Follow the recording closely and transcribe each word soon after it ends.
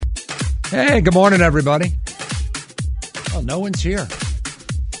Hey, good morning, everybody. Oh, no one's here.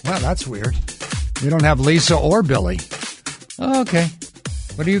 Wow, that's weird. You don't have Lisa or Billy. Oh, okay.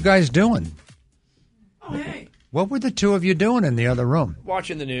 What are you guys doing? Oh, hey. What were the two of you doing in the other room?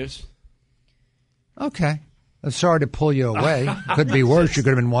 Watching the news. Okay. I'm sorry to pull you away. Could be worse. You could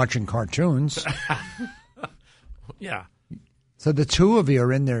have been watching cartoons. Yeah. So the two of you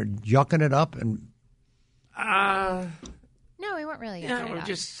are in there yucking it up and... No, we weren't really. We're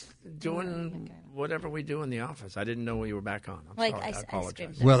just doing whatever we do in the office. I didn't know we were back on. I'm sorry. I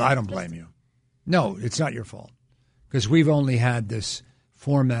apologize. Well, I don't blame you. No, it's not your fault. Because we've only had this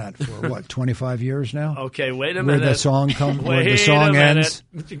format for, 25 years now? Okay, wait a minute. Where the song ends.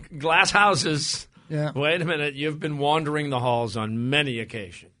 Glass houses. Yeah. Wait a minute. You've been wandering the halls on many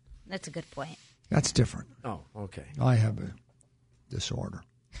occasions. That's a good point. That's different. Oh, okay. I have a disorder.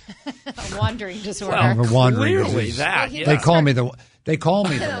 A wandering disorder. I have a wandering Clearly disease. that. Yeah. They call me the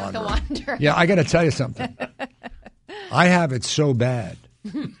wanderer. The wanderer. Yeah, I got to tell you something. I have it so bad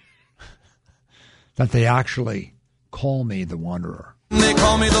that they actually call me the wanderer. They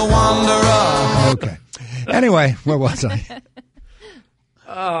call me the wanderer. Okay. Anyway, where was I?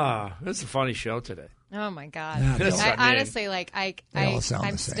 It's a funny show today. Oh my God! Yeah, Honestly, they all sound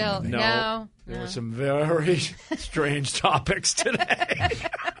I'm the same still to me. no. There were some very strange topics today.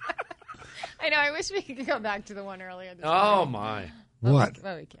 I know. I wish we could go back to the one earlier. This Oh morning. my! What?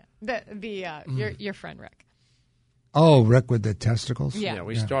 Well, we can't. Your friend Rick. Oh, Rick with the testicles? Yeah.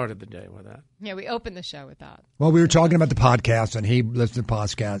 We started the day with that. Yeah, we opened the show with that. Well, we were talking about the podcast, and he listened to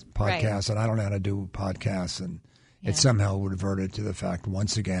podcasts, Right. and I don't know how to do podcasts, and it somehow reverted to the fact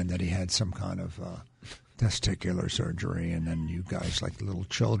once again that he had some kind of testicular surgery, and then you guys, like little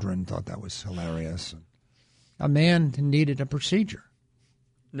children, thought that was hilarious. A man needed a procedure.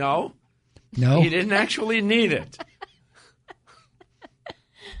 No, No? he didn't actually need it.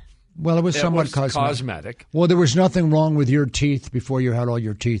 Well, it was somewhat cosmetic. Well, there was nothing wrong with your teeth before you had all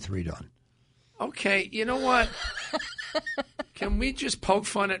your teeth redone. Okay, you know what? Can we just poke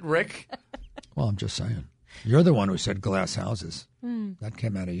fun at Rick? Well, I'm just saying. You're the one who said glass houses. That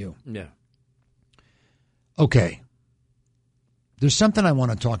came out of you. Yeah. Okay. There's something I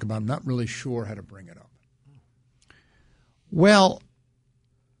want to talk about. I'm not really sure how to bring it up. Well,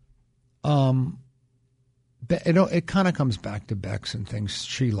 it kind of comes back to Bex and things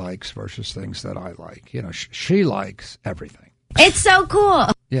she likes versus things that I like. You know, she likes everything. It's so cool.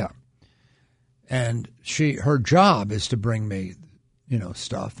 Yeah. And her job is to bring me,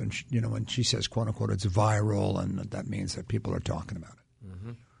 stuff. And, when she says, quote unquote, it's viral, and that means that people are talking about it.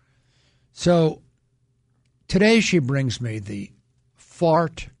 Mm-hmm. So today she brings me the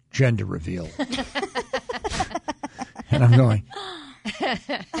fart gender reveal. And I'm going,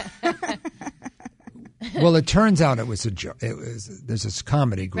 well, it turns out it was a joke. There's this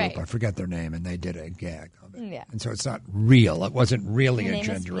comedy group, Right. I forget their name, and they did a gag of it. Yeah. And so it's not real. It wasn't really Her a name is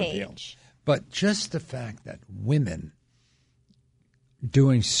gender reveal. Paige. But just the fact that women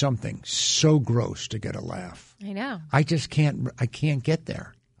doing something so gross to get a laugh, I know. I can't get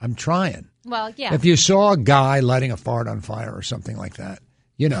there. I'm trying. Well, yeah. If you saw a guy lighting a fart on fire or something like that,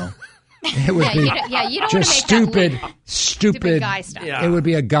 it would be you don't just want to make stupid stupid guy stuff. Yeah. It would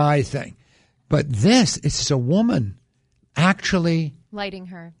be a guy thing. But this, it's a woman actually Lighting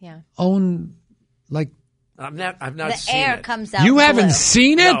her, yeah. I've not The seen air it. comes out. You blue. haven't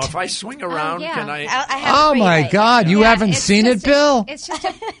seen it? No, if I swing around, yeah. can I? I have Oh three my right God, you Yeah, haven't it's seen just it, Bill? It's just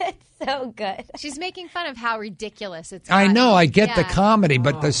So good. she's making fun of how ridiculous it's. I gotten. know, I get the Yeah. comedy,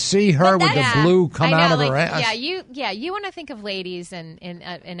 but to see her with the Yeah. blue come I know, out of like, her ass. you want to think of ladies in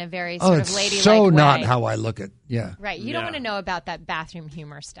a very Oh, sort it's of ladylike so way. not how I look at. Yeah. Right, you don't want to know about that bathroom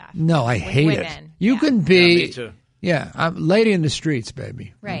humor stuff. No, I with hate women. it. You Yeah. can Yeah, be. me too. Yeah, I'm lady in the streets,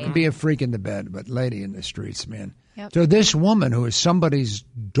 baby. Right. You can be a freak in the bed, but lady in the streets, man. Yep. So this woman who is somebody's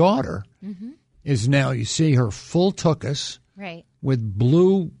daughter is now, you see her full tuchus Right, with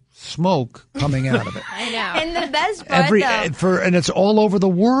blue smoke coming out of it. I know. And the best part, though, And it's all over the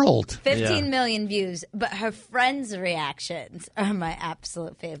world. 15 million views, but her friends' reactions are my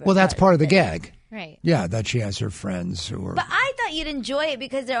absolute favorite. Well, that's part of the gag. Right. Yeah, that she has her friends who are. But I thought you'd enjoy it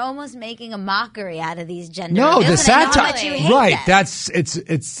because they're almost making a mockery out of these gender No, reveals, the and I know how satire. much you hate Right. them.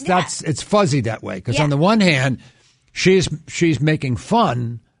 It's fuzzy that way because Yeah. on the one hand, she's making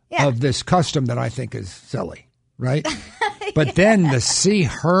fun Yeah. of this custom that I think is silly, right? But then to see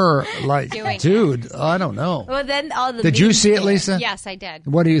her like, Doing it. dude, I don't know. Well, then all the Did you memes see it, there. Lisa? Yes, I did.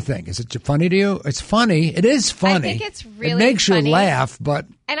 What do you think? Is it funny to you? It's funny. It is funny. think it's really It makes funny. you laugh, but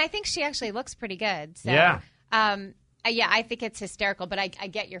And I think she actually looks pretty good. So, Yeah. yeah, I think it's hysterical, but I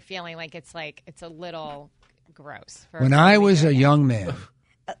get your feeling like it's a little gross. when I was a young man,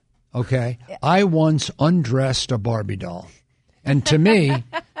 Okay? I once undressed a Barbie doll. And to me,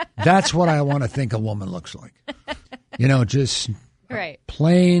 that's what I want to think a woman looks like. Just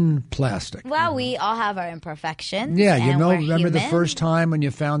plain plastic. Well, we all have our imperfections. Yeah, we're remember the human. first time when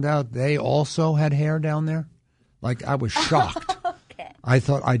you found out they also had hair down there? Like, I was shocked. Okay. I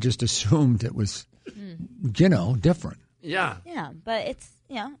thought, I just assumed it was, different. Yeah. Yeah, but it's.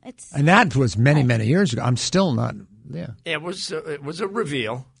 And that was many, many years ago. I'm still not, It was a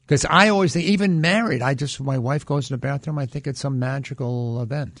reveal. Because I always think, even married, when my wife goes to the bathroom, I think it's some magical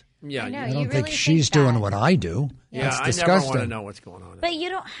event. Yeah, I don't think she's doing what I do. Yeah, that's I disgusting. never want to know what's going on. But you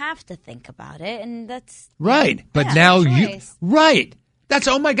don't have to think about it, and that's right. But yeah, now choice. right. That's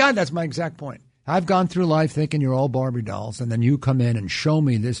oh my God, that's my exact point. I've gone through life thinking you're all Barbie dolls, and then you come in and show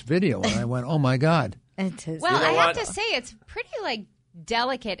me this video, and I went, oh my God. It is. Well, You know I have what? to say it's pretty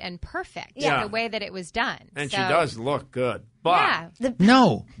delicate and perfect. Yeah. The way that it was done. And So, she does look good. But Yeah.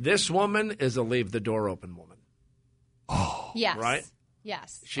 No. this woman is a leave the door open woman. Yes. Right?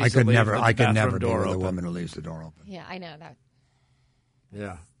 Yes. She's I could a leave never the bathroom be door with a open. woman who leaves the door open. Yeah, I know that.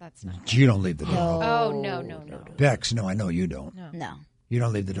 Yeah. That's not. You don't leave the door open. Oh no. Bex, no, I know you don't. No. You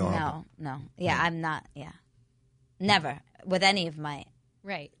don't leave the door open. No. Yeah, I'm not. Yeah. Never. With any of my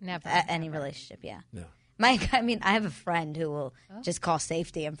Right. Never. any relationship, yeah. Yeah. I have a friend who will just call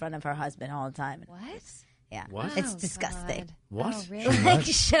safety in front of her husband all the time. What? Yeah. What? It's Oh, disgusting. God. What? Oh, really? Like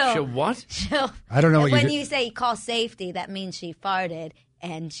She'll what? I don't know what when you you say call safety, that means she farted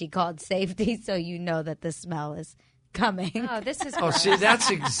and she called safety, so you know that the smell is coming. Oh, this is. Oh, see, that's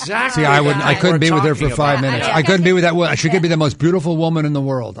exactly. See, I couldn't be with her for talking 5 about. minutes. Yeah. I couldn't be with that woman. She could be the most beautiful woman in the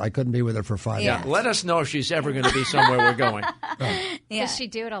world. I couldn't be with her for 5 Yeah. minutes. Let us know if she's ever going to be somewhere we're going. Yeah. Does she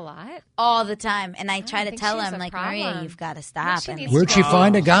do it a lot? All the time. And I try to think tell she her, has I'm a like, Maria, problem. you've got to stop. she And needs Where'd she Oh.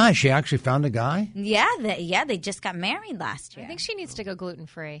 find a guy? She actually found a guy? yeah, they just got married last year. I think she needs to go gluten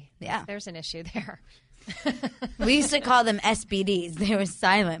free. Yeah. There's an issue there. We used to call them SBDs. They were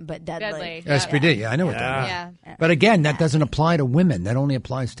silent but deadly. Deadly. SPD, yeah, I know what that is. Yeah. But again, that doesn't apply to women. That only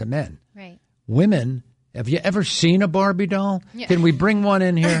applies to men. Right. Women, have you ever seen a Barbie doll? Yeah. Can we bring one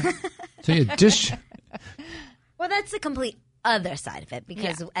in here? So you Well, that's the complete other side of it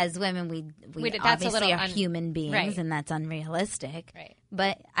because as women, we That's a obviously little are human beings right. and that's unrealistic. Right.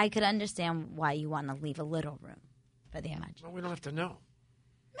 But I could understand why you want to leave a little room for the imagination. Well, we don't have to know.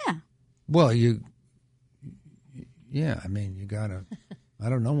 Yeah. Well, I mean, you gotta. I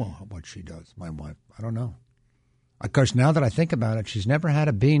don't know what she does. My wife, I don't know. Of course, now that I think about it, she's never had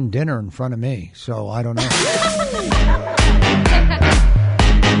a bean dinner in front of me, so I don't know.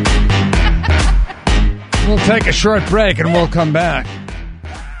 We'll take a short break and we'll come back.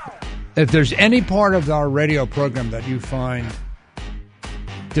 If there's any part of our radio program that you find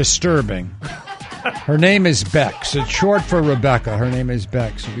disturbing, her name is Bex. It's short for Rebecca. Her name is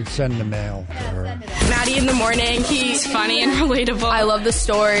Bex. You can send the mail to her. Maddie in the morning. He's funny and relatable. I love the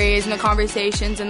stories and the conversations and